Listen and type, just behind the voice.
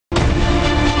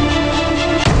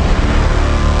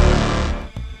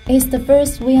It's the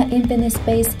first VR infinite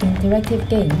space interactive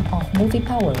game of movie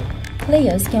power.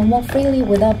 Players can walk freely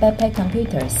without backpack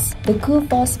computers. The cool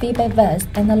force feedback vest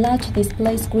and a large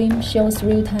display screen shows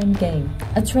real-time game,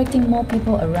 attracting more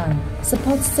people around.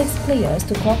 Supports 6 players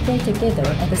to cooperate together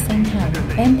at the same time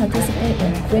and participate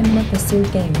in Criminal Pursuit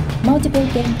game. Multiple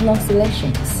game block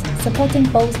selections. Supporting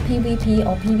both PvP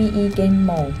or PvE game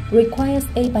mode. Requires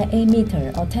 8x8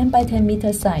 meter or 10x10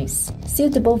 meter size.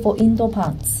 Suitable for indoor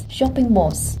parks, shopping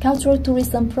malls, cultural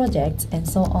tourism projects, and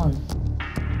so on.